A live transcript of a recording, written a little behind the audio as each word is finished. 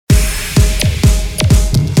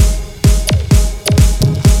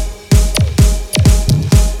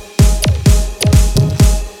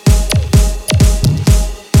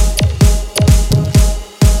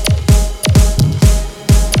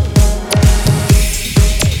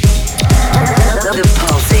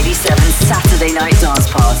Saturday night dance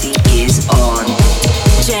party is on.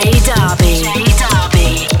 Jay Darby. Jay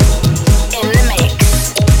Darby. In the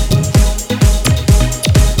mix.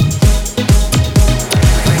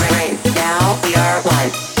 Right now we are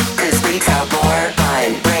one, 'cause freaks have more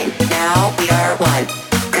fun. Right now we are one,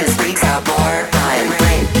 'cause freaks have more fun.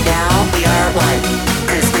 Right now we are one,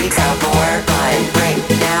 'cause freaks have more fun. Right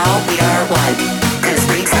now we are one, 'cause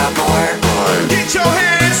freaks have more fun. Get your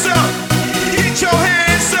hands up! Get your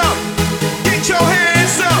hands up! Get your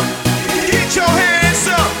hands up! Get your hands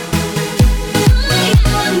up!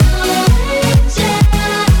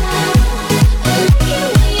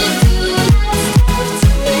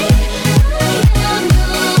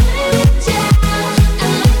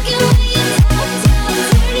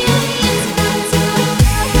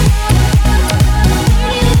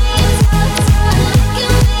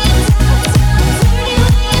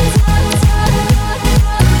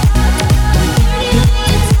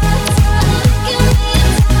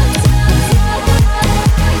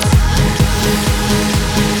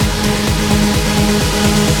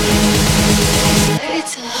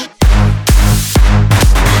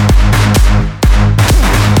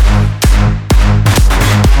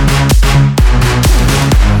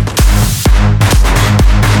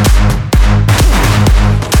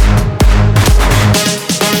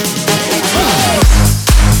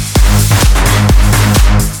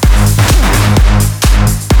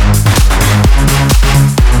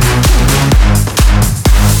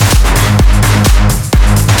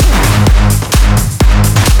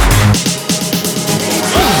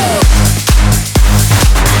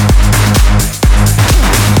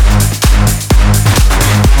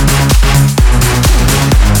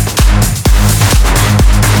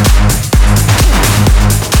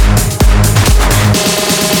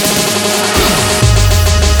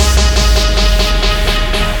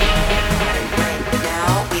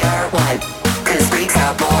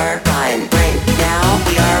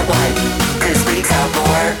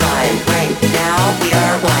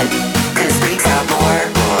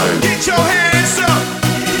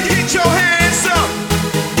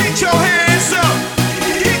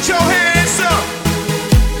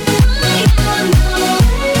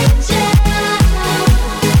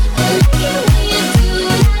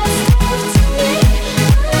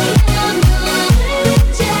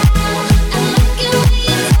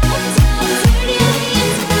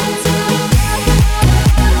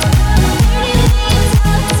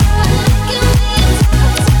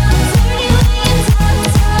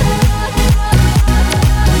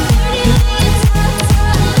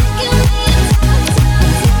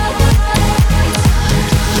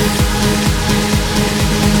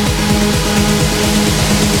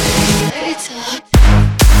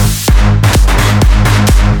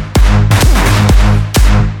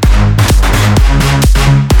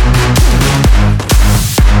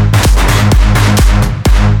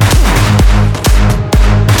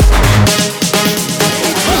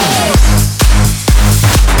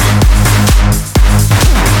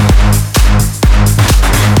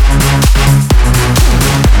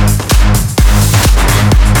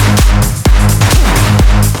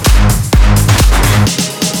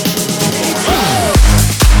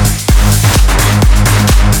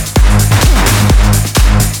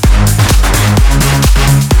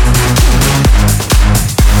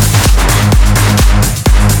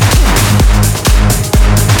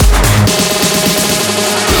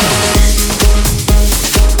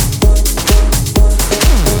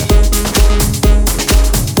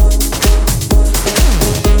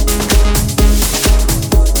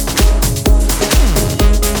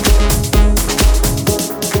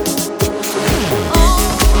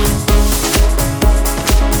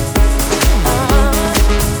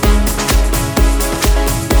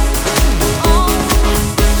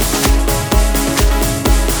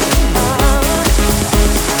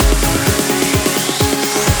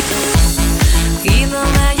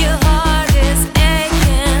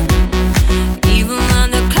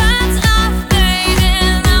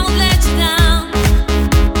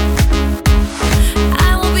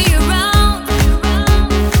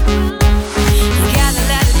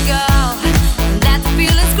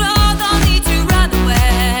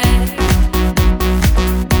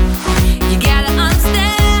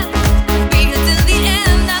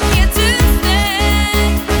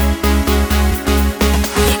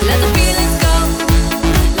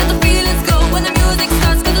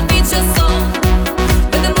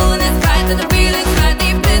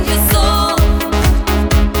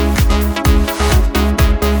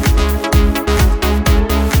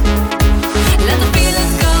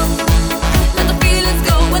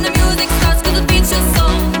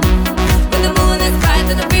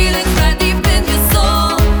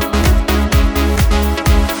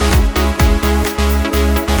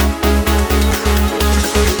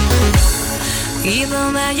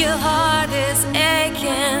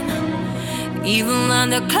 Even when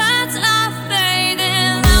the clouds are fading,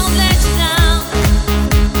 I won't let you down.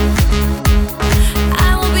 I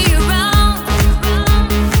will be around.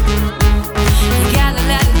 You gotta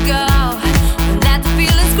let it go. Let the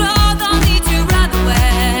feelings grow. Don't need to run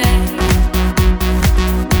away.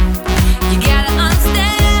 You gotta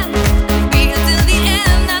understand. Be here till the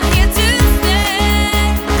end. I'm here to stay.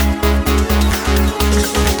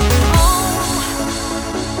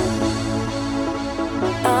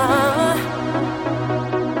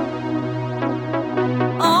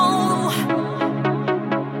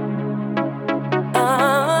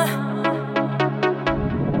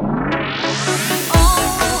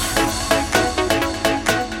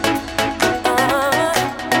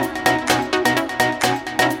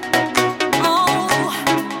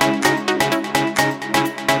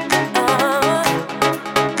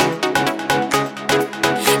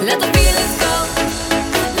 Let the feelings go.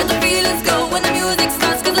 Let the feelings go when the music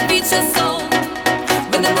starts, 'cause it beats your soul.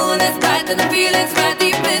 When the moon is bright and the feeling's right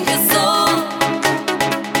deep in your soul.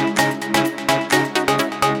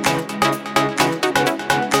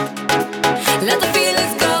 Let the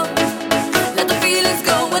feelings go. Let the feelings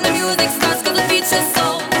go when the music starts, 'cause it beats your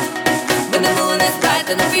soul. When the moon is bright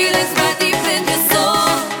and the feeling's right deep in your soul.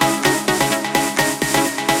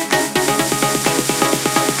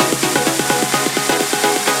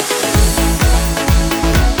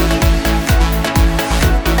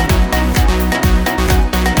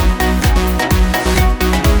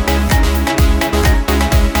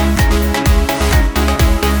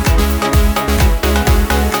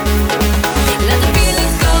 Let the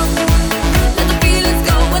feelings go. Let the feelings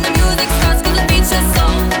go when the music starts, 'cause it beats your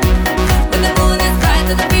soul. When the moon is bright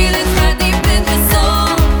and the feeling's right deep in your soul.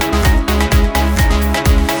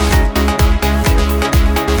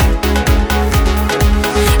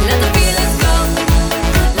 Let the feelings go.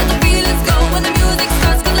 Let the feelings go when the music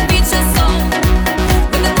starts, 'cause it beats your soul.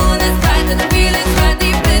 When the moon is bright and the feeling's right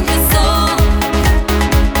deep in your soul.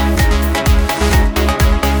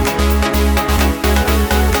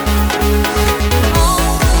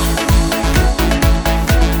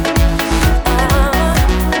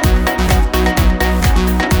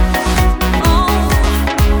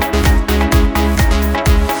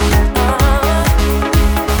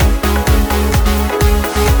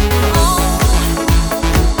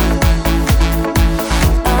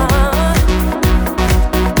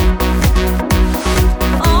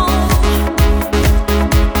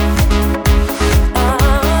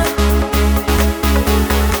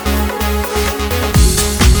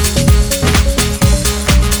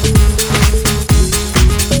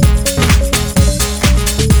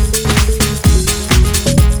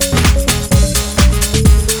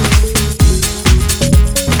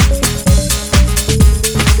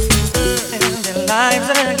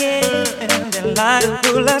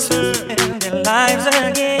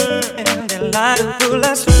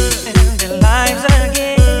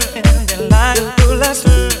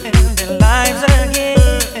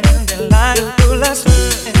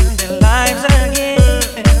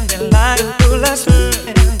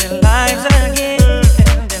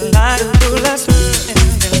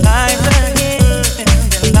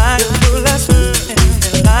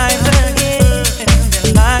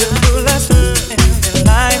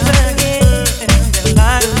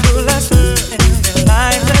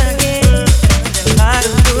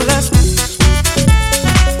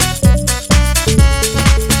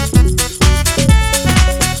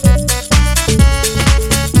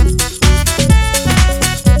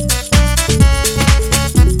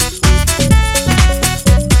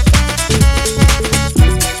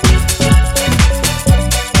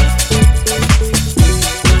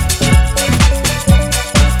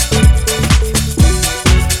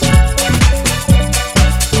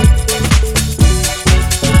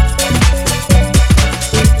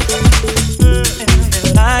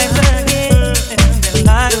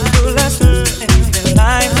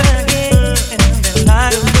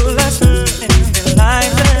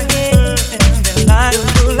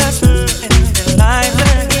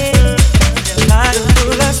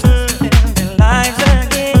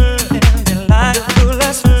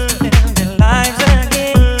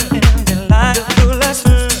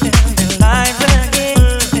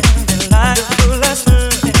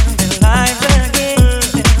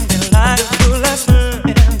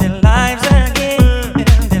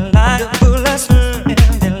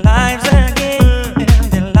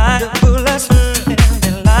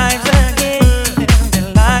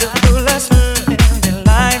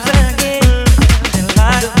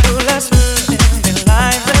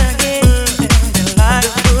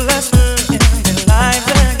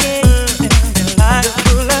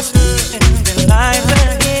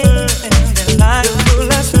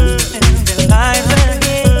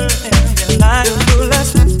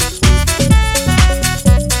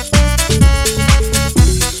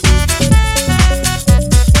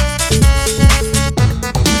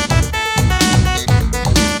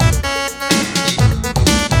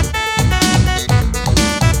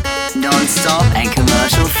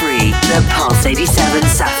 Dance 87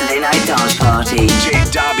 Saturday Night Dance Party.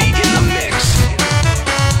 DJ Dobby in the mix.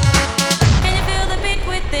 Can you feel the beat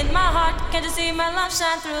within my heart? Can't you see my love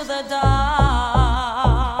shine through the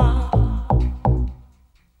dark?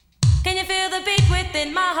 Can you feel the beat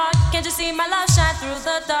within my heart? Can't you see my love shine through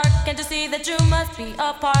the dark? Can't you see that you must be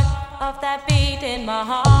a part of that beat in my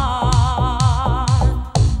heart?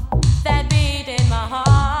 That beat in my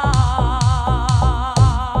heart.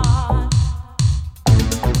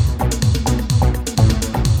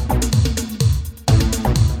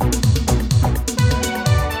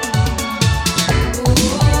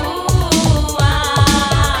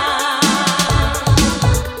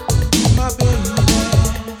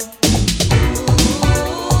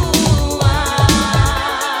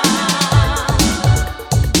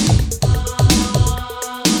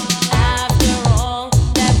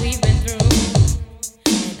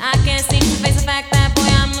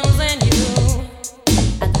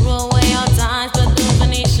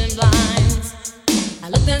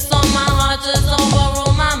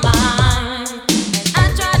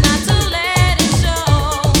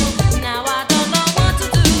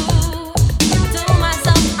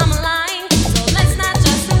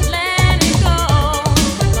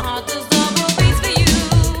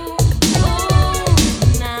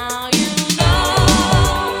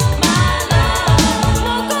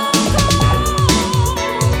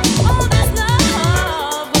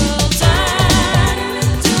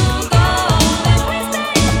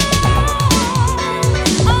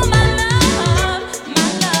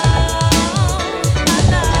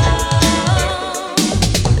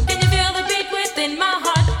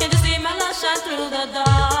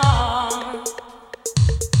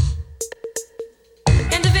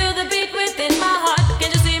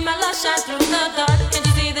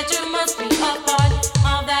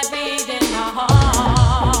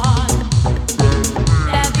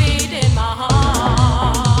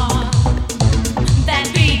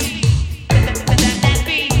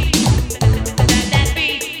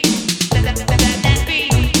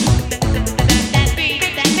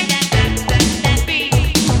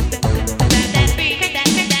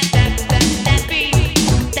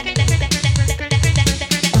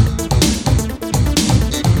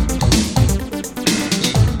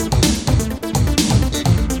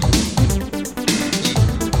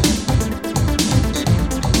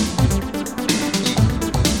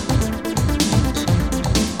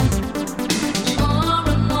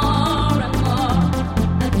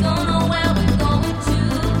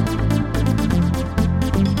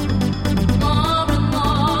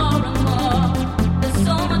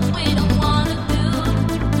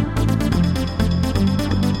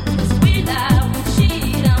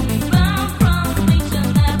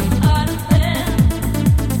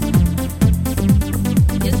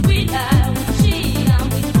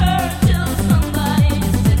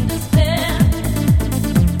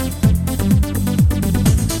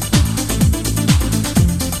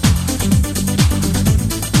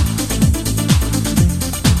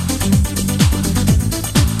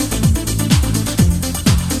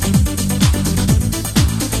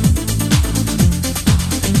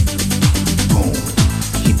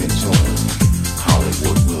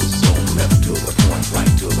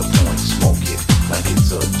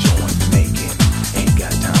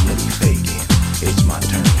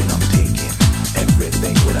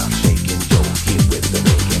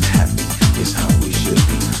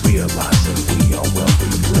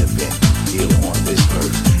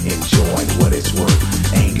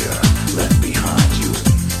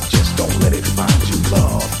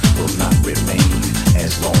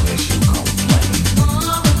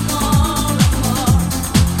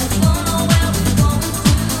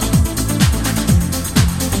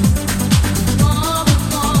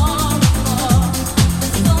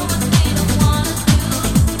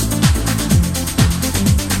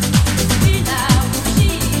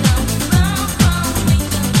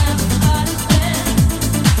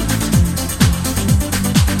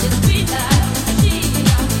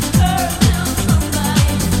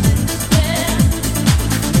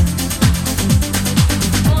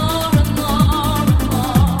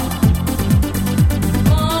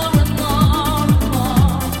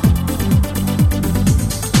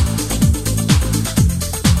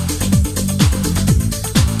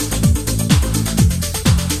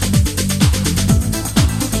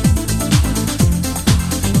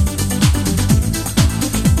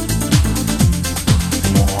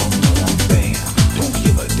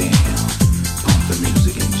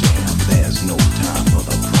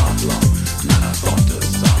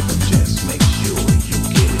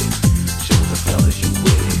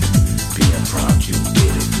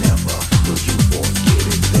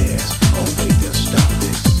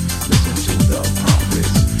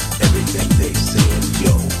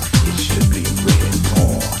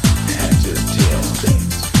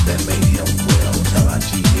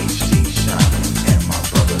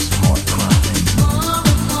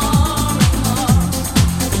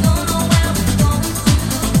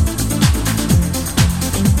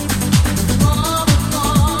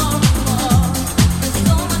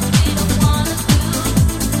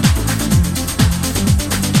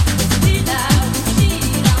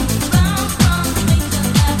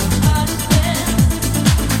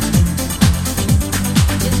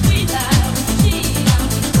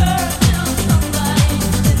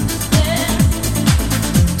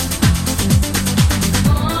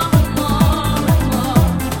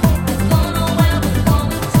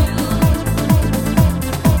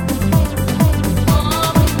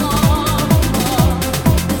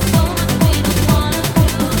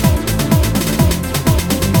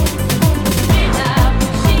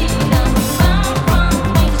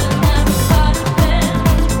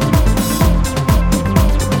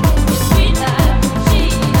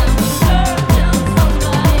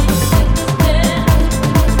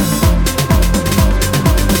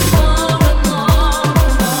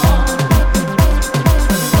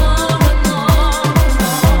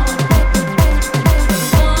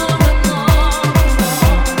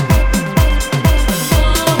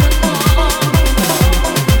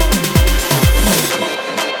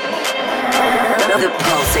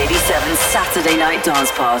 Night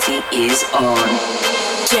Dance Party is on.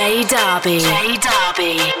 J Darby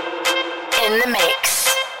in the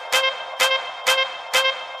mix.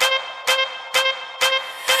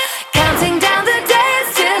 Counting down the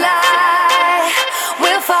days till I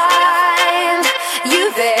will find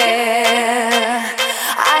you there.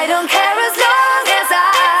 I don't care as long as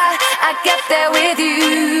I get there with you.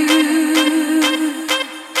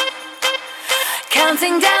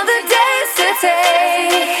 Counting down the days to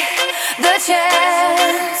take the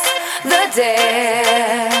chance, the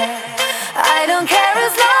dare. I don't care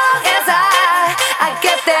as long as I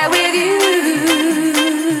get there with you.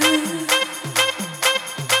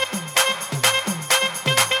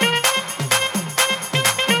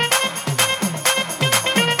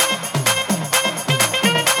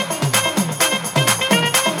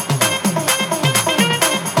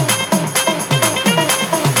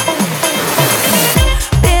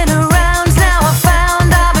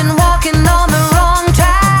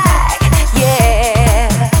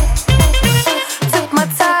 Yeah.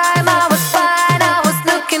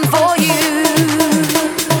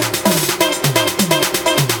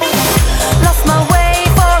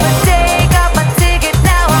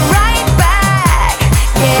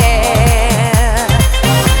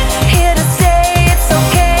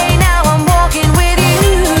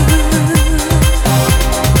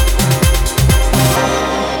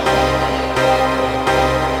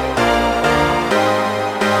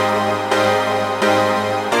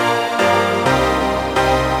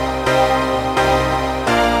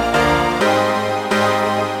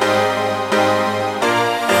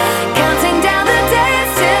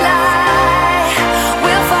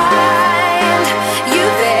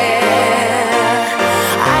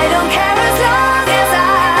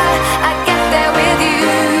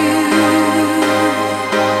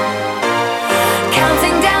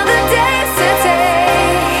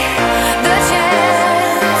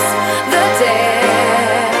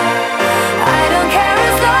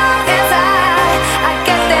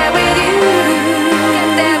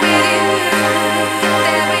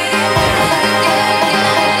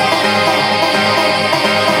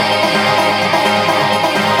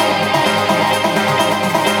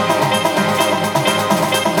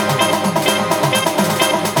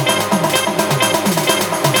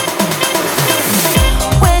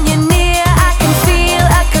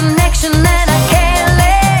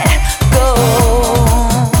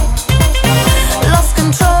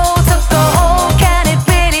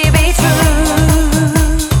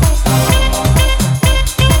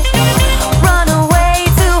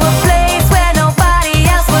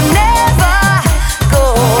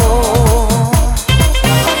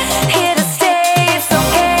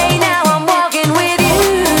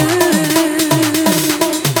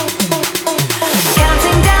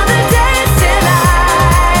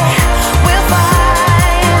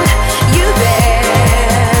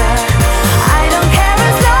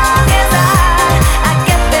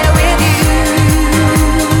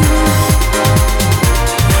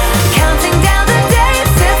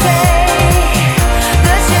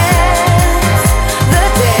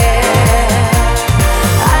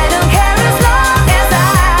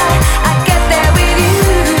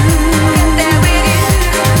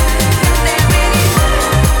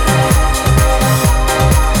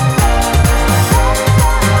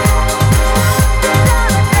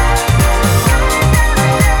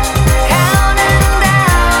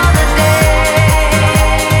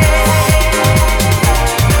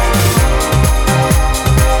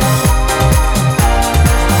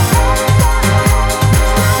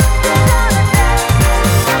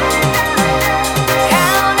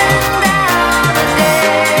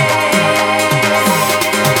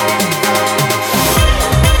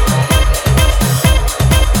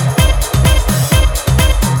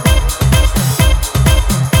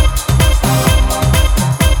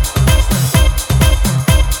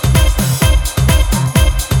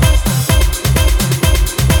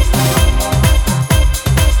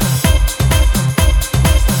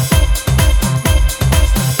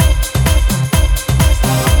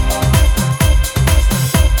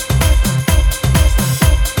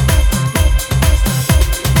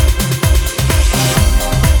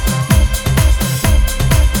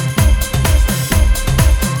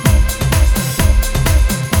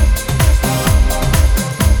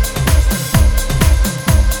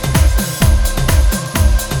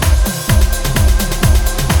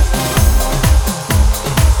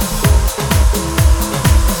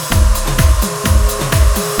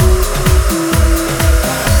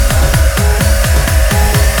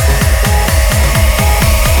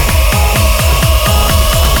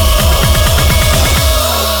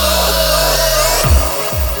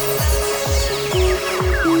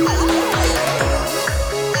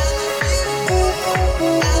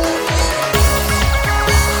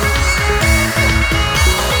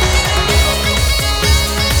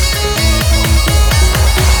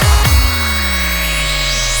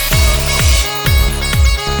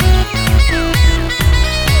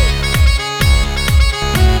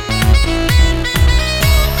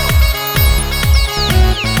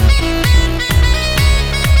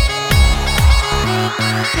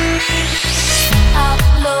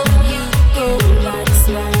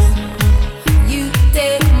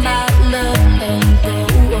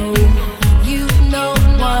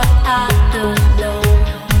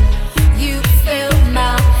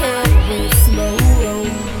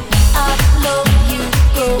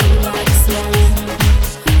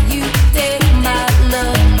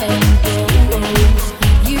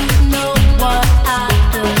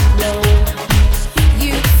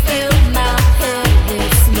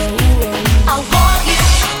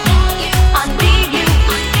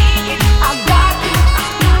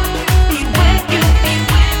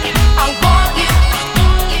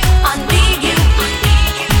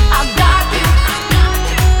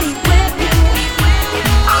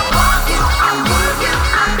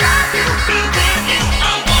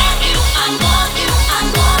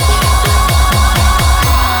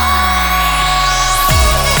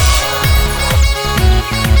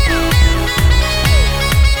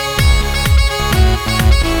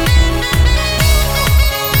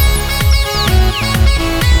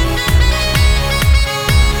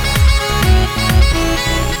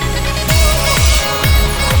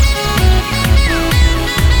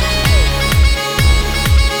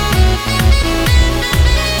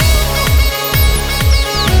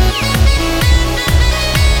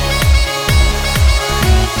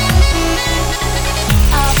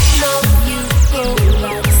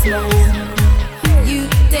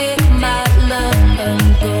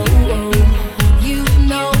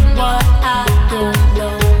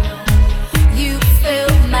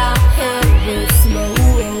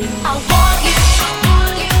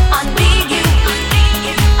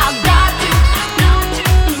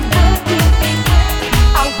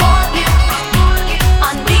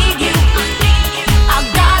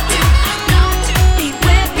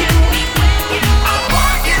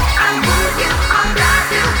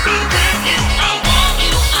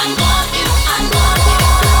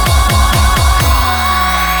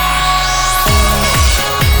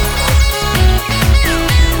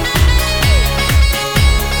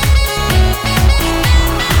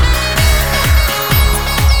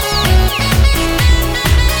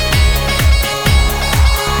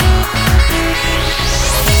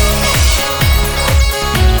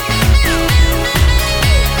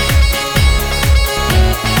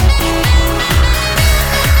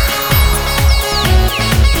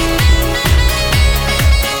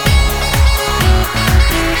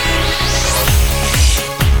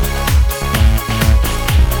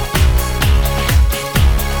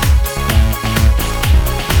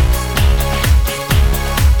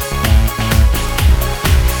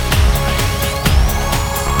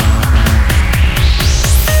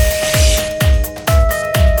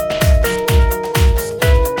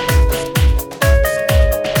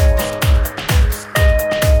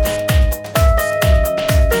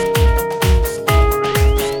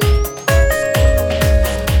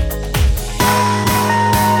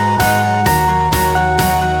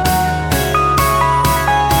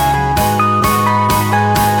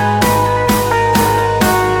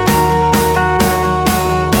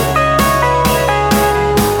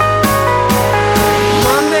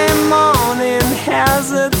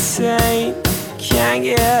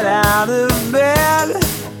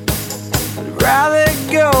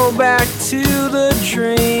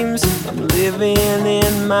 living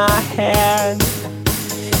in my head.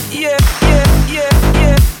 Yeah, yeah, yeah,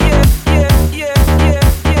 yeah, yeah, yeah, yeah,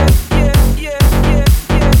 yeah, yeah, yeah,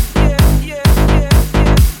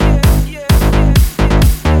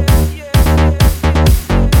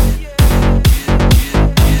 yeah,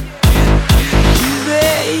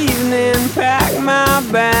 Tuesday evening, pack my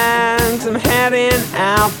bags, I'm heading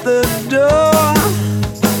out the door.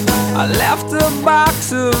 I left a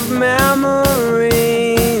box of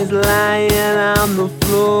memories lying on the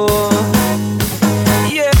floor.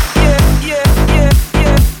 Yeah, yeah, yeah, yeah,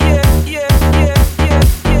 yeah, yeah, yeah, yeah, yeah,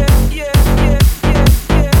 yeah, yeah,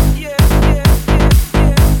 yeah,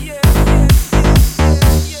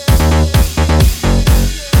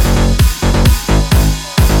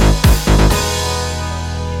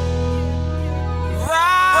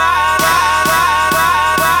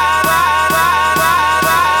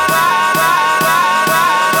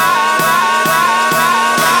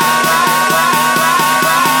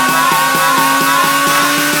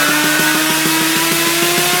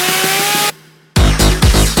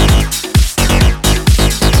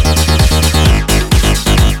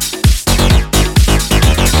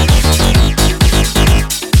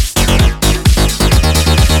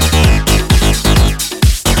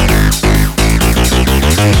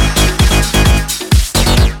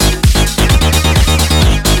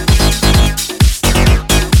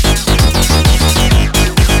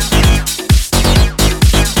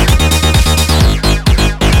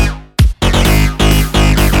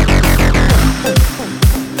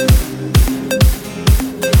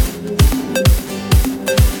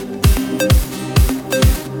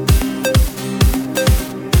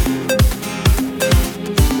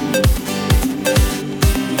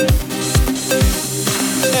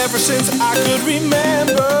 Ever since I could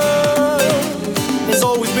remember, there's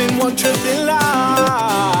always been one truth in life.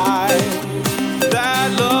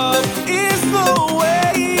 That love is the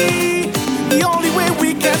way, the only way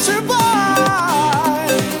we can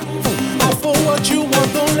survive. All for what you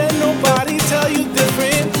want, don't let nobody tell you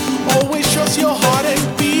different. Always trust your heart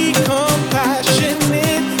and be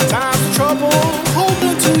compassionate. Times of trouble, hold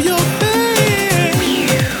on to your faith.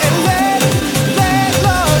 And let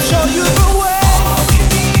love show you the way.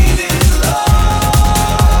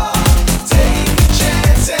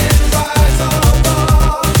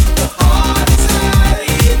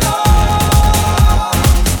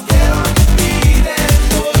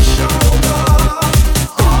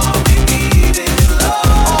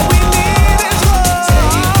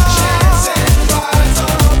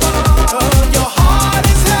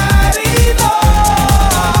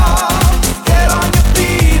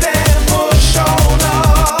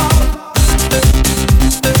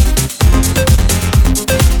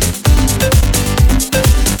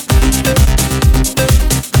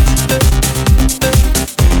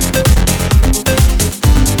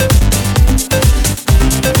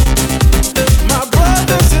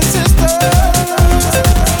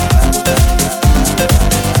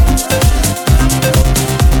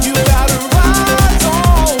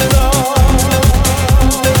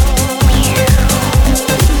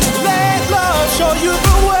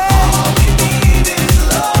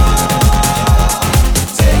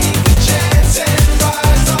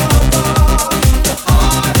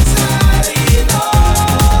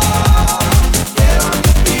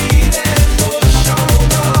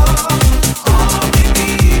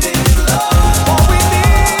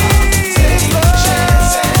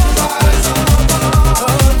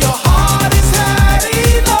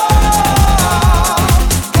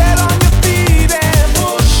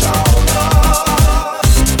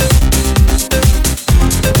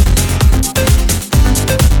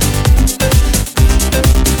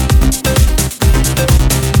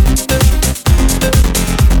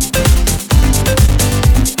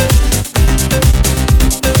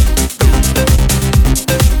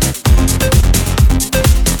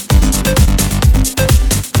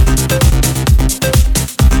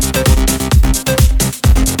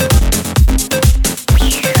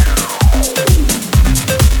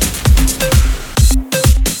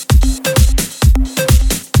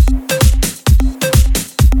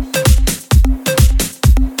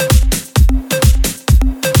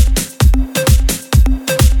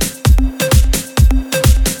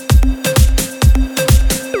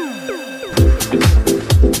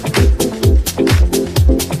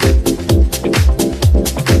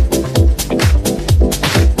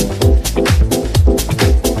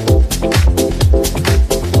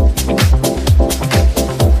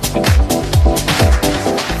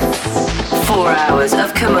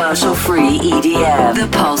 commercial-free EDM. The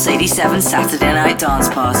Pulse 87 Saturday Night Dance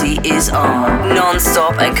Party is on.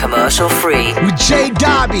 Non-stop and commercial-free. With J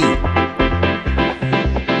Dobby.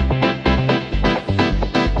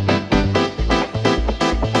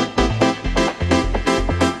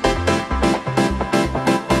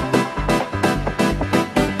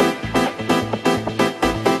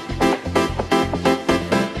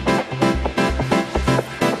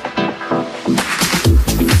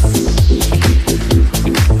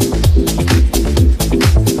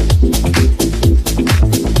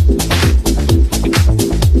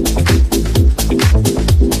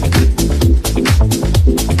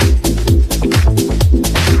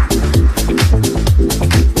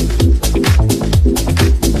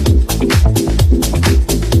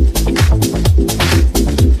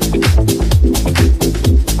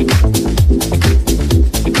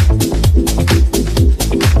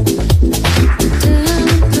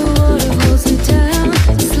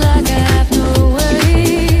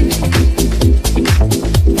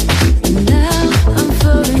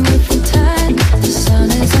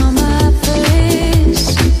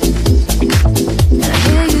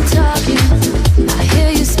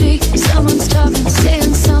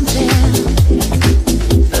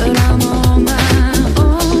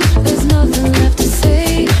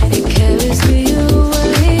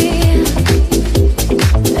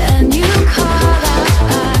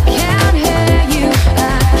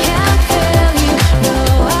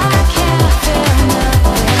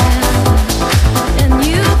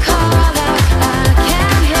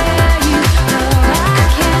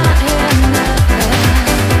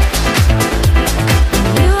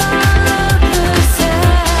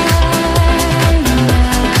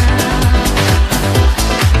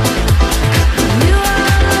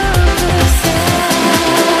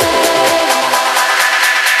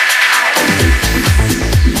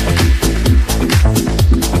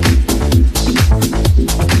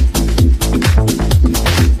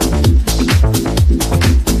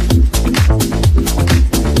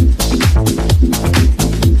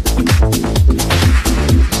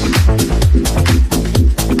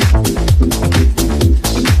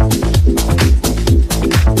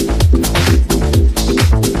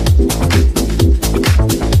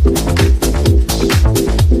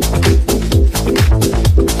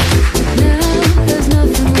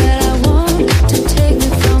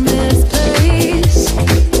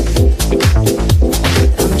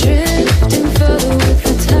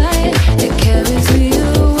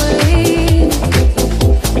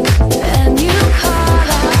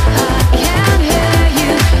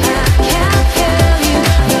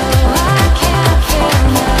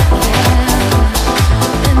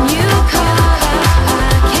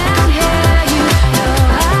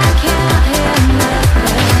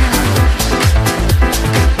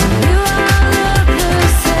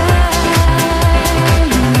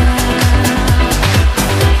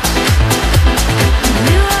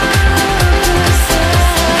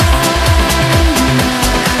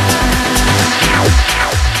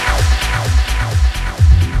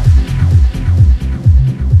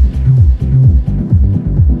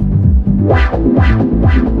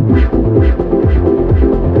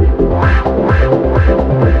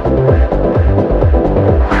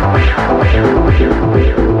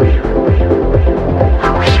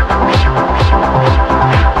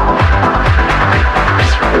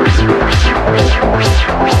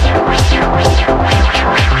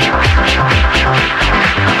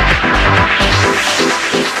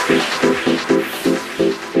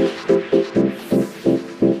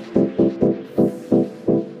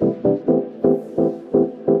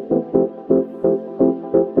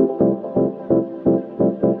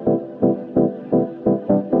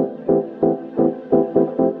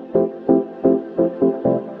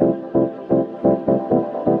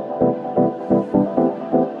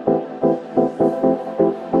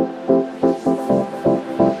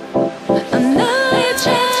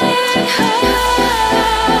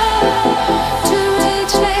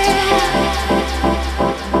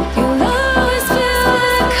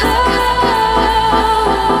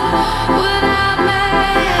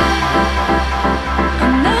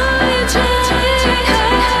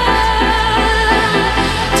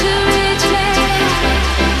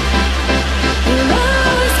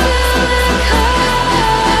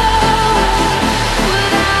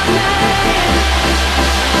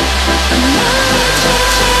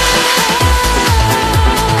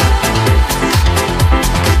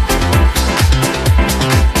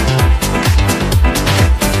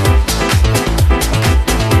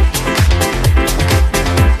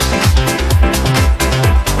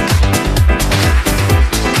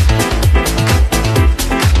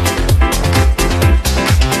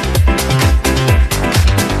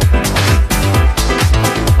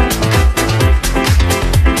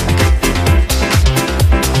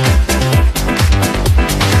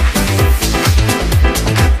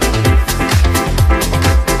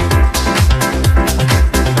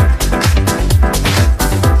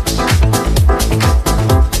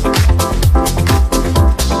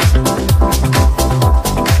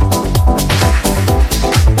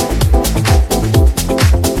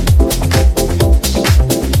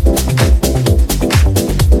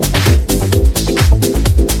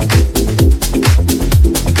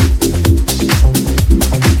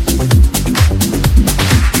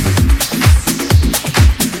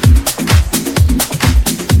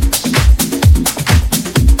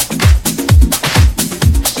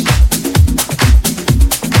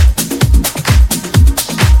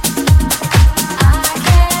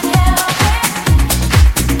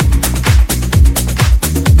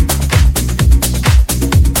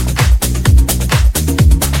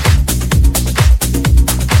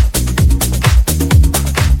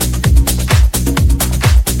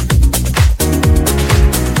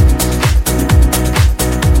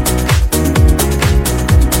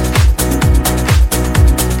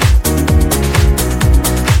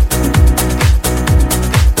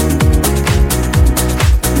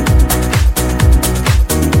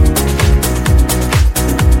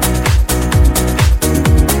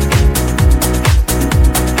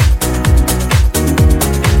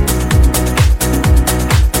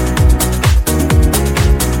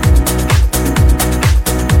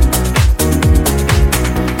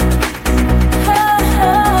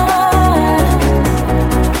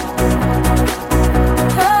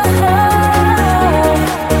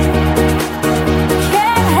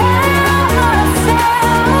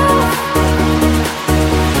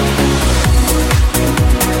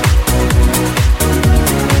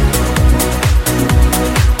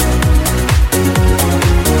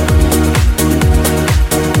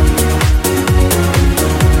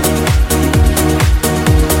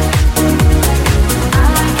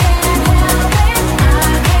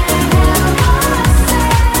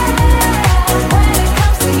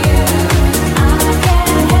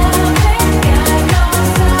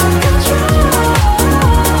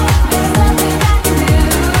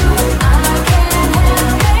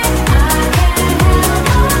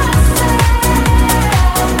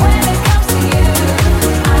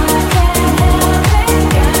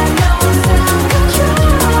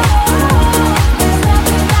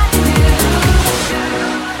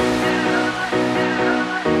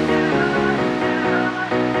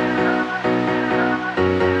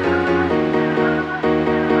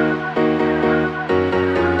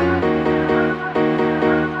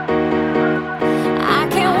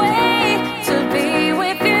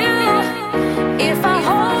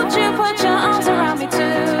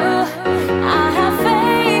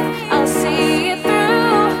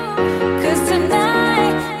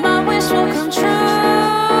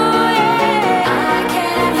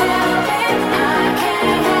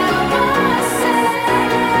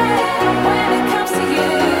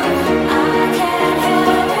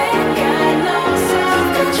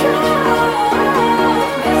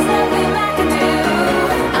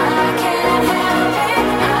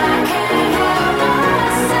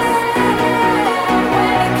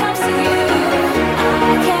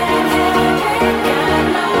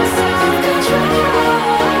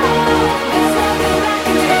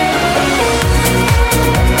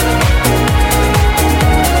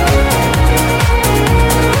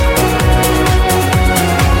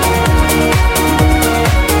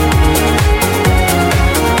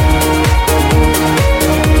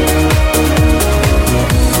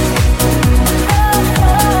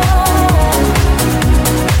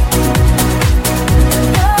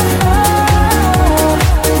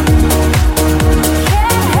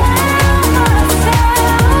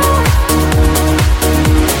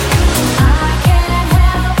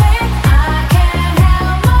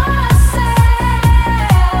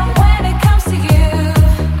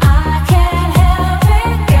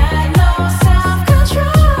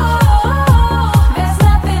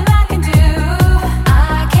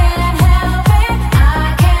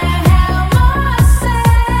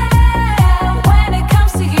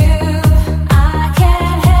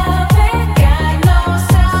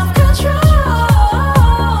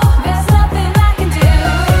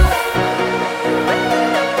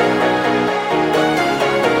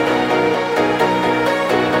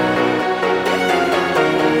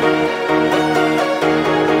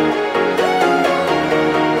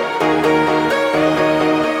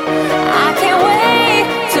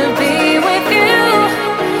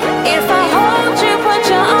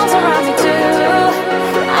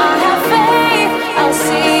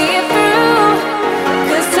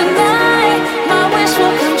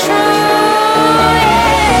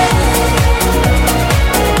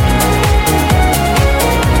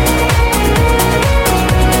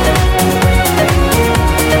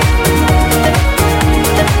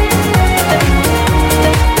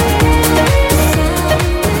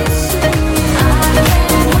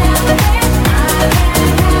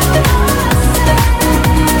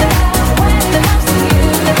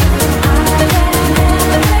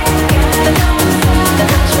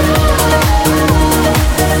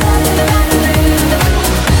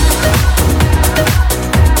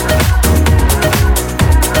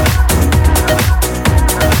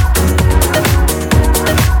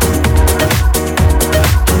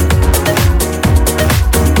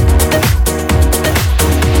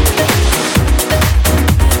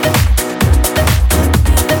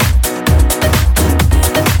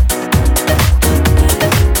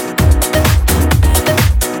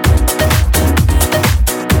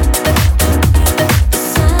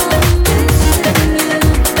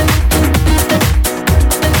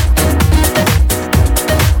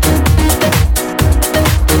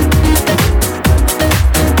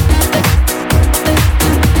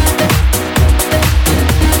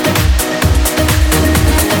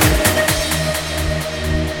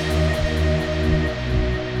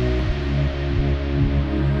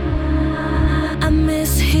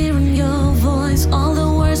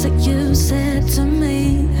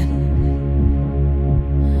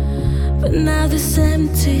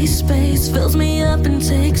 peace fills me up and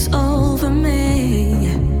takes over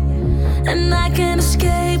me, and I can't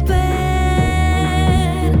escape it.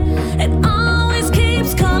 It always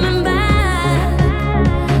keeps coming back.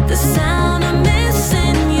 The sound of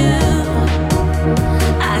missing you,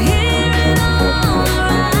 I hear it all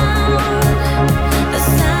around. The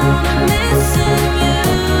sound of missing you,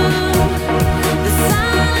 the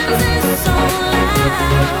silence is so loud.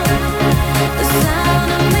 The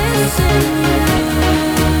sound of missing you.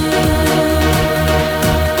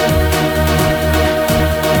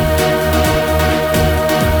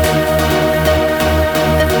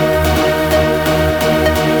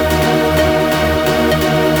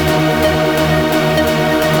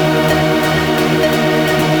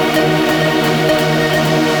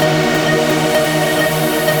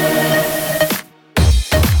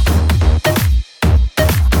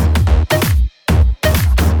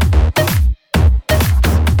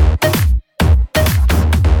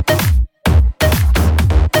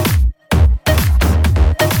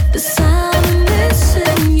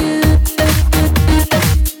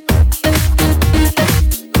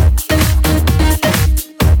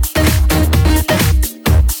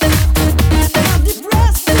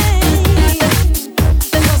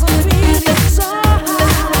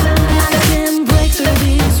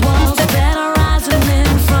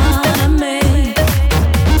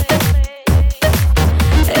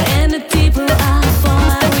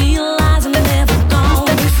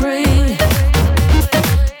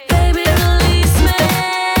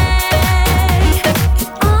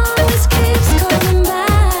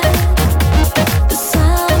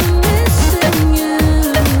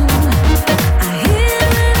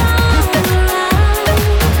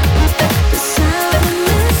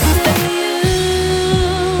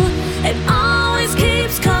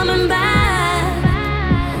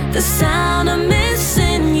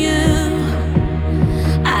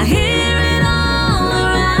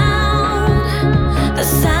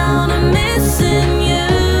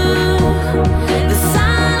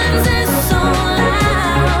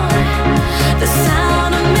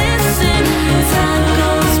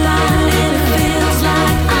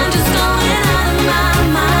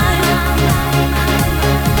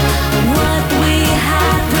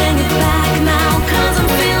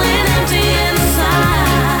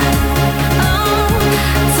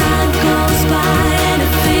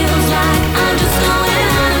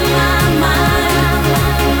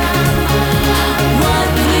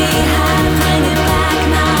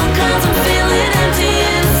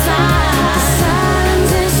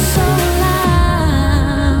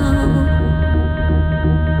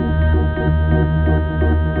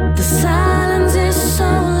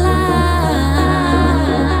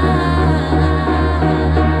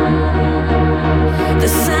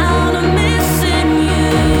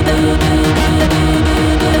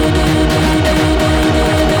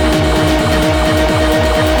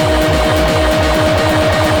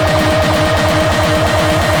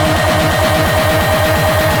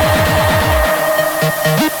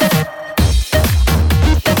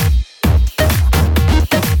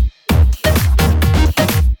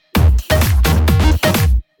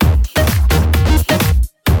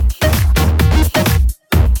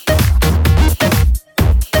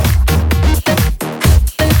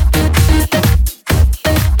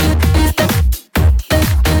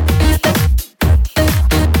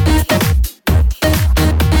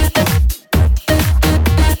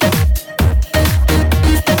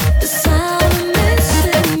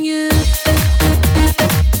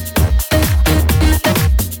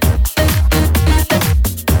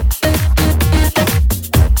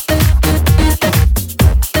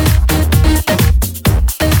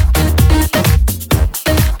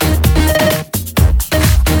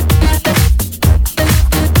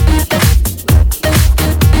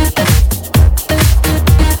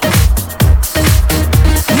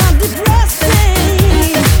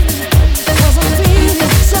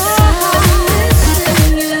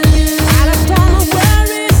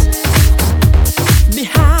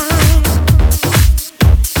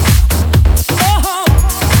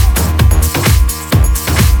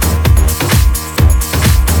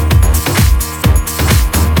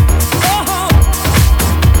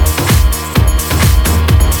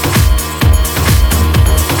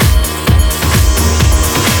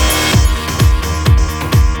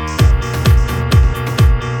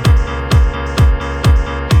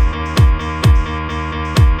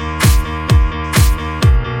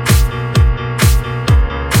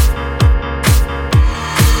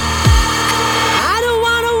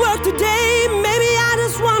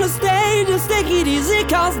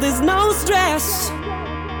 cause there's no stress.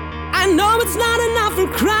 I know it's not enough for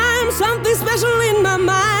crime. Something special in my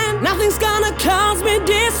mind. Nothing's gonna cause me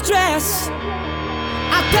distress.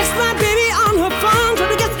 I text my baby on her phone, trying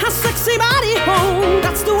to get her sexy body home.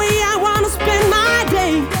 That's the way I wanna spend my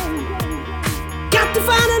day. Got to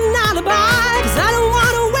find an alibi, cause I don't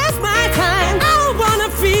wanna waste my time. I don't wanna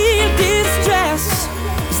feel distress.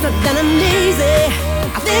 It's not that I'm lazy,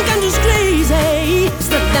 I think I'm just crazy. It's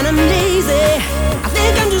not that I'm lazy, I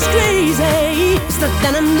think I'm just crazy. It's not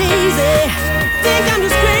that I'm lazy, I think I'm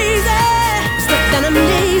just crazy. It's not that I'm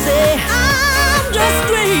lazy, I'm just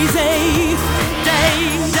crazy.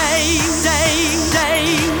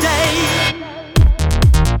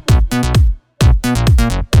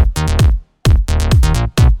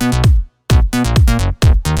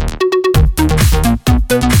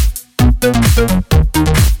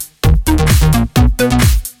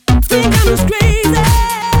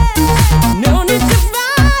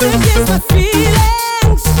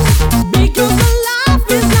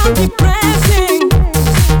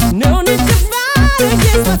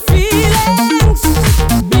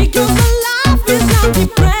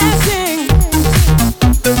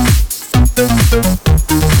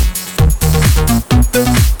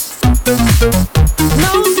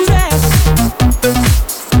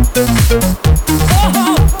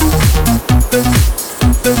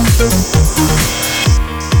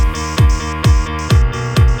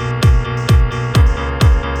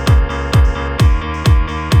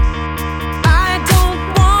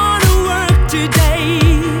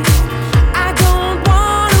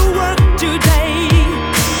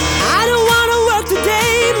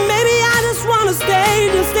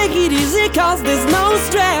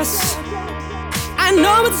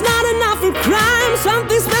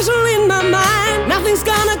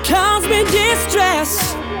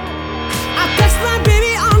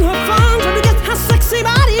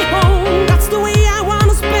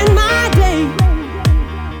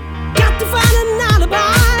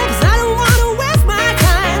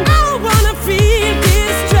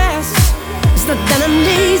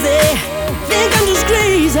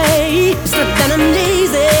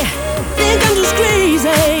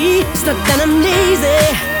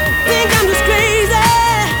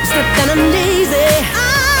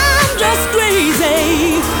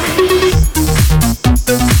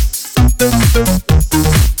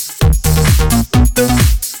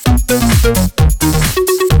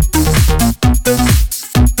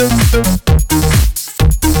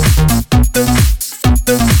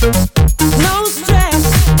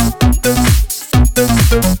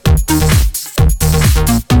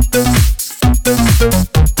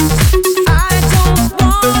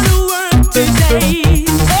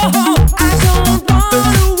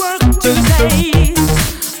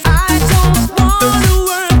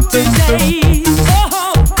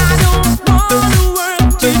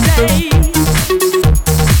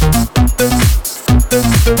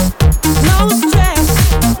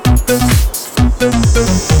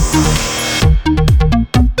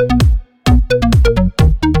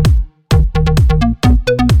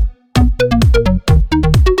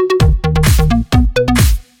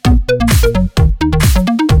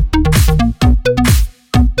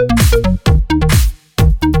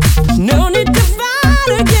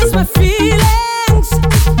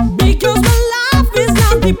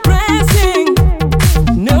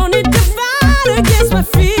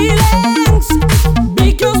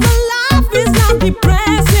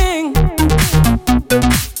 Depressing.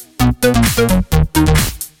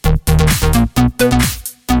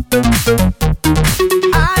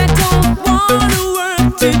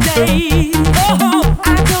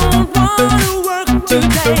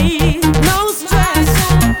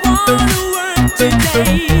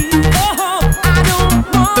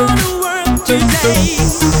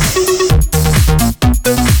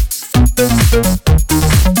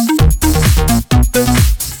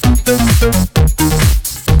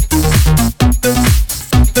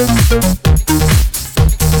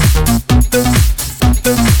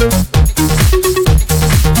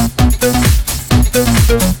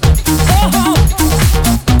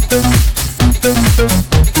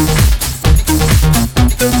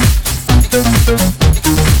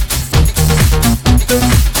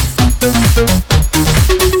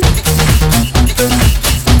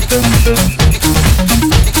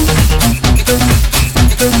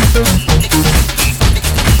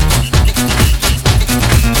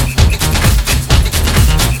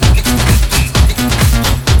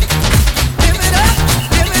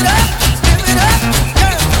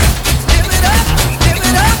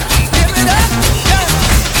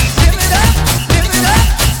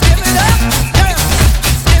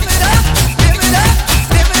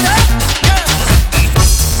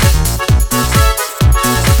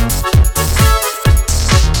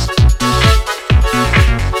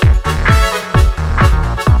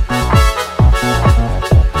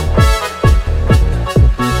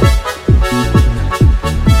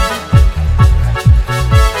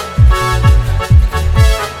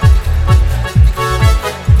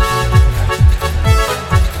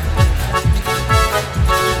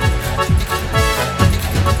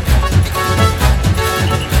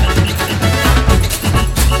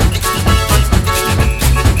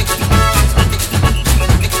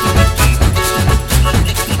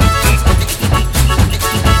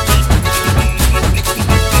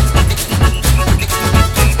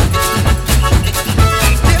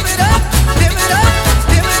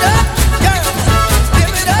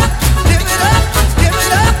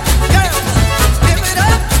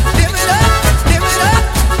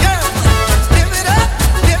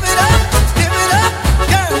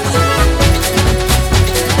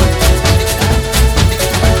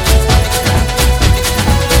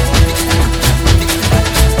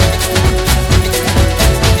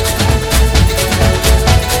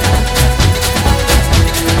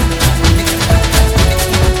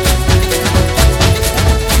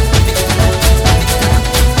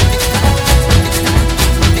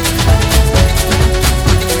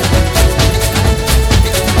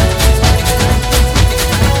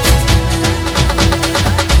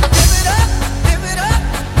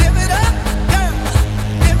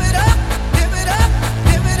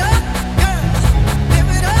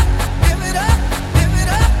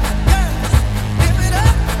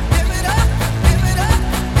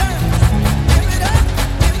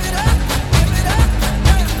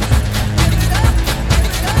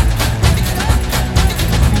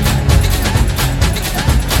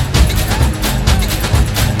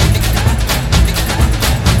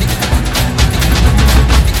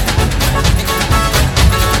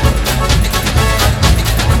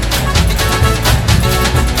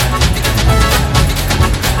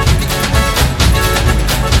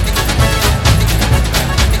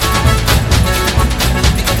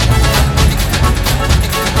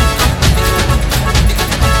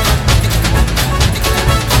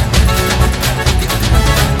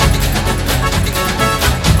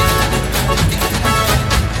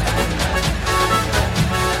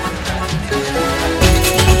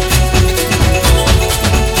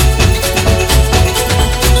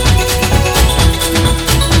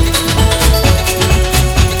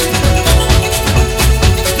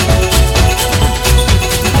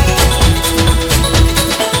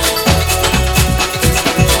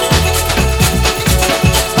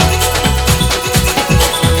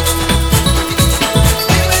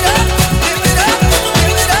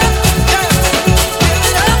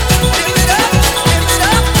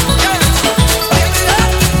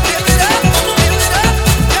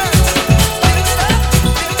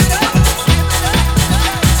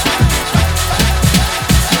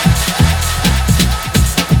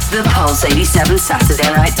 The Pulse 87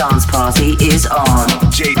 Saturday Night Dance Party is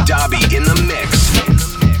on. J Dobby in the mix.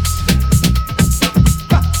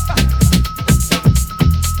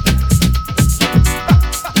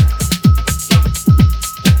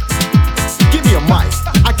 Give me a mic,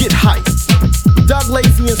 I get hype. Doug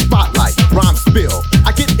Lazy in Spotlight, rhyme spill.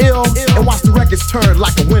 I get ill and watch the records turn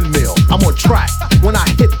like a windmill. I'm on track when I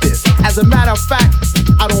hit this. As a matter of fact,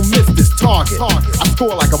 I don't miss this target. I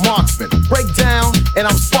score like a marksman, break down and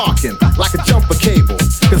I'm sparking like a jumper cable.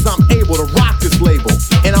 Cause I'm able to rock this label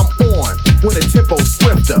and I'm on when the tempo's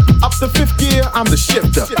swifter. Up to fifth gear, I'm the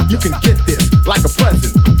shifter. You can get this like a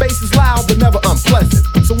present. Bass is loud but never unpleasant.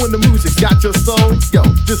 So when the music's got your soul, yo,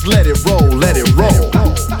 just let it roll, let it roll.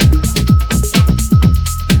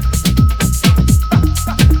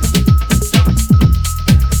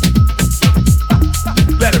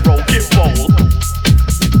 Let it roll, get bold.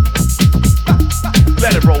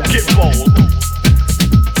 Let it roll, get bold.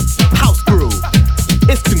 House groove,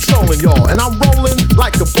 it's controlling y'all, and I'm rolling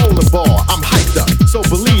like a bowling ball. I'm hyped up, so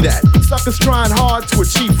believe that. Suckers trying hard to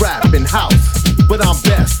achieve rap in house, but I'm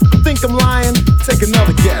best. Think I'm lying? Take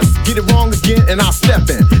another guess. Get it wrong again, and I'll step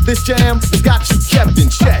in. This jam has got you kept in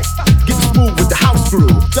check. Getting smooth with the house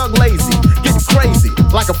groove. Doug Lazy, getting crazy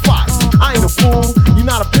like a fox. I ain't a fool, you're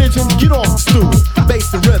not a pigeon. Get off the stool.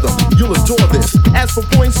 Bass and rhythm, you'll adore this. As for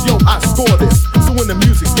points, yo, I score this. So when the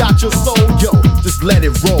music's got your soul, yo, just let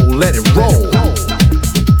it roll, let it roll.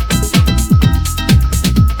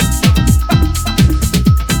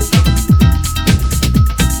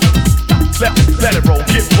 Let it roll,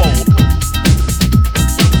 get bold.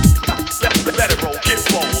 Let it roll, get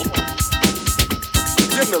bold.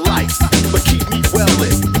 Dim the lights, but keep me well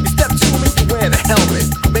lit. You step to me, you're wearing a helmet.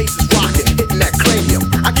 Bass is rocking, hitting that cranium.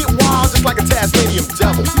 I get wild just like a Tasmanian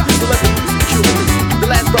devil. So let the music cure me. The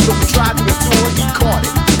last brother who tried to endure, he caught it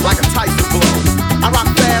like a Tyson blow. I rock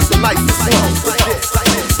fast and nice and slow,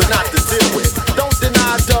 but not to deal with. Don't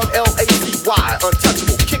deny Doug L-A-C-Y,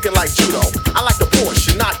 untouchable, kicking like judo. I like the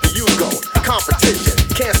Porsche, not the Yugo. Competition,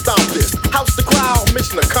 can't stop this. House the crowd,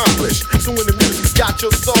 mission accomplished. So when the music's got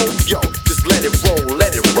your soul, yo, just let it roll,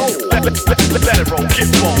 let it roll. Let it roll,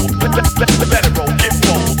 get bold. Let it roll, get bold. Let it roll, get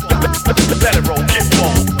bold. Let it roll, get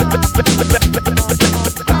bold. Let it roll, get bold. Let it roll, get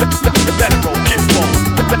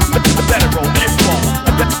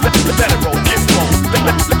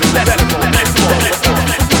bold. Let it roll, get bold.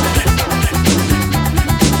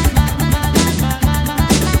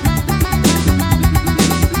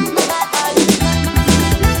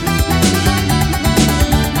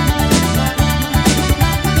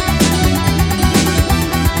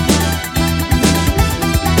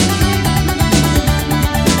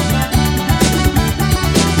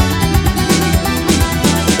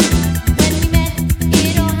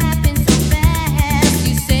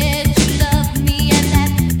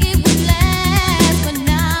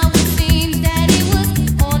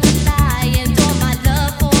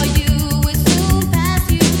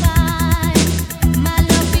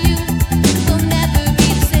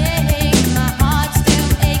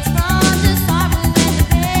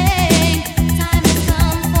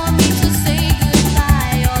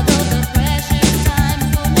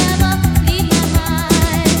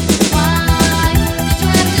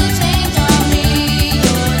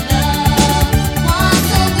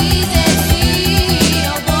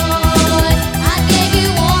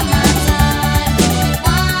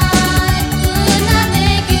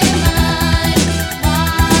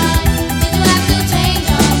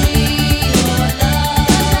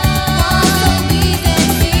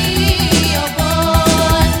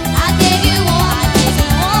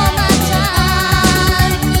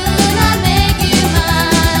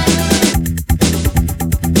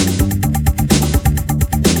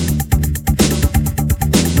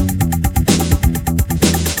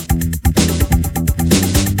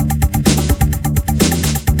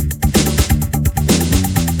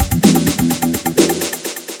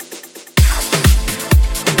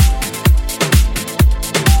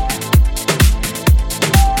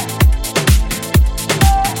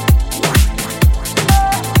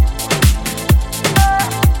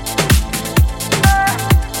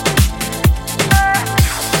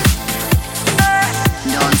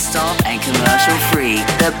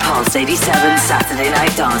 The Pulse 87 Saturday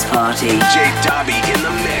Night Dance Party. J Dobby in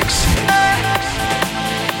the mix.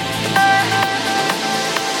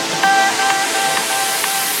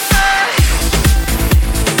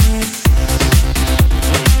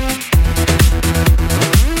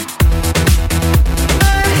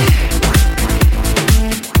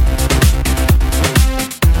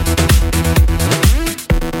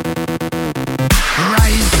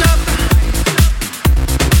 Rise up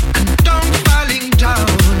and don't falling down.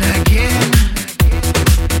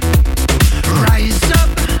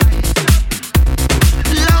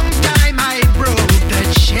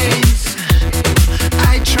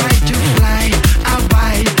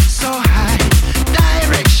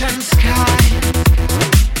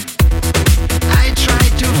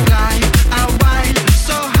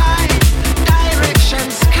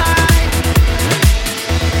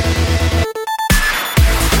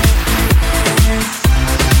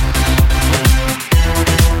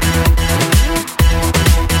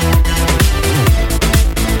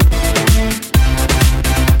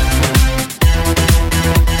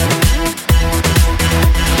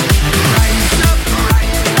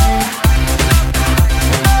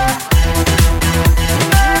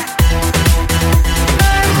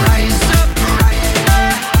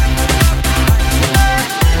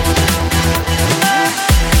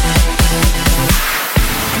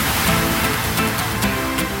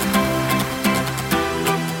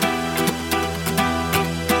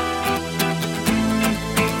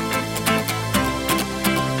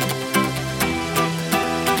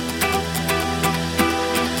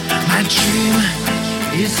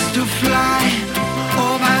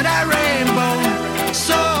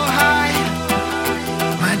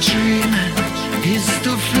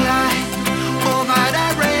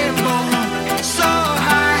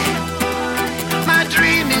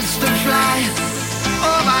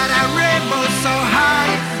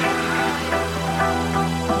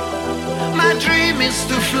 wings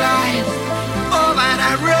to fly over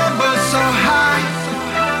that rainbow so high,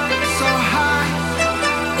 so high,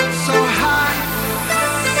 so high,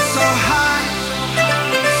 so high,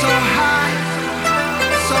 so high,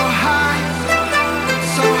 so high,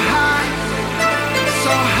 so high, so high,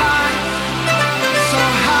 so high, so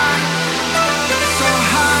high, so high, so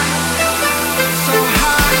high, so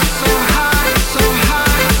high, so high, so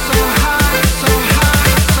high, so high,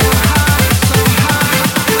 so high,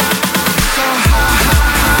 so high.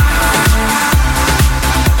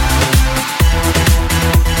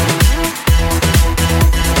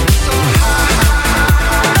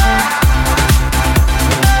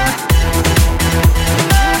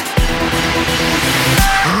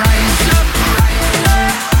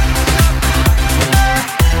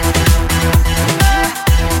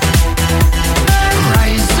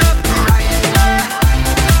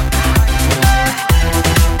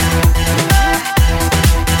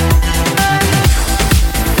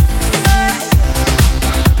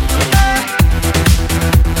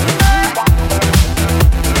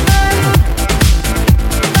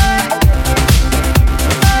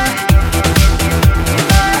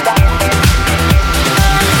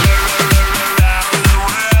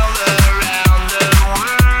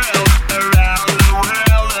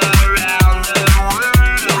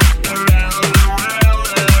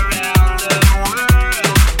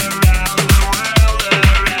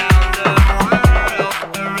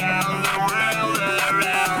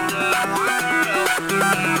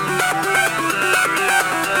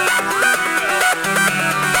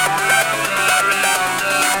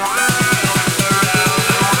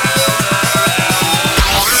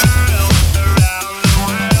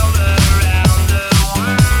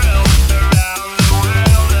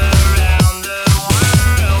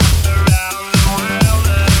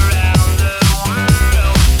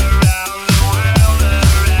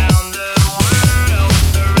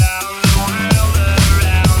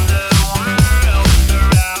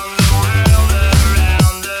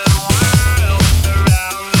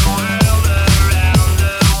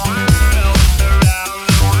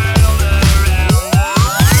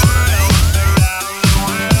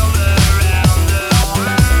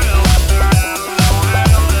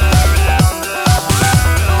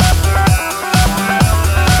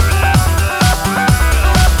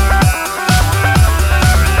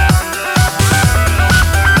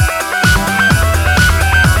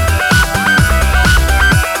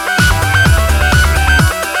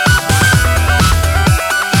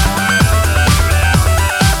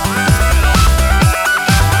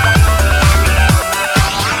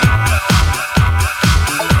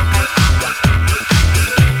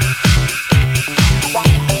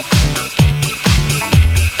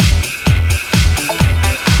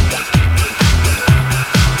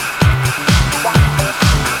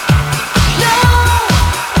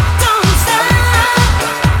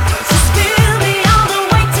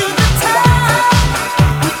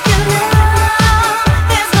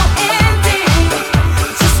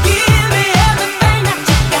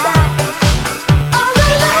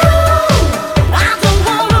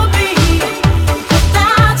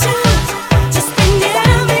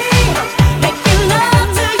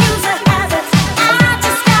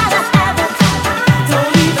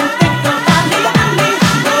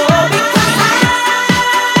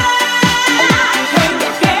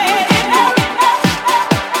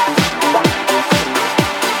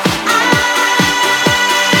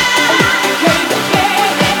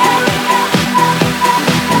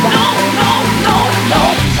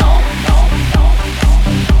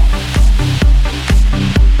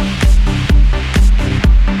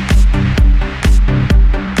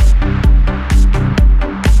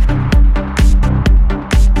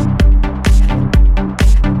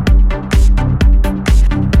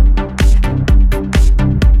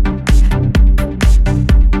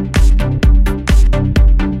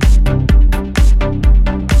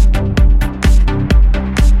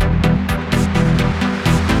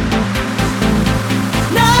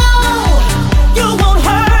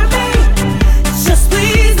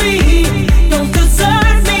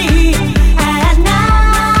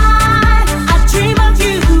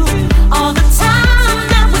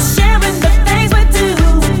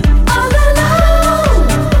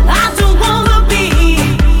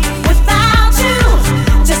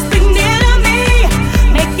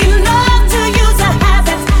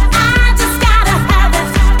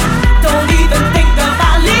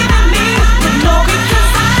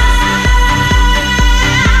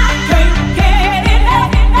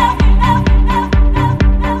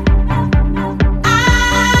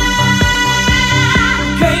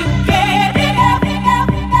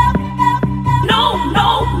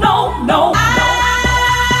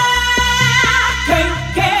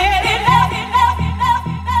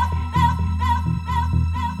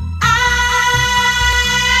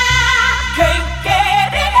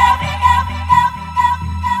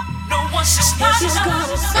 she's gone.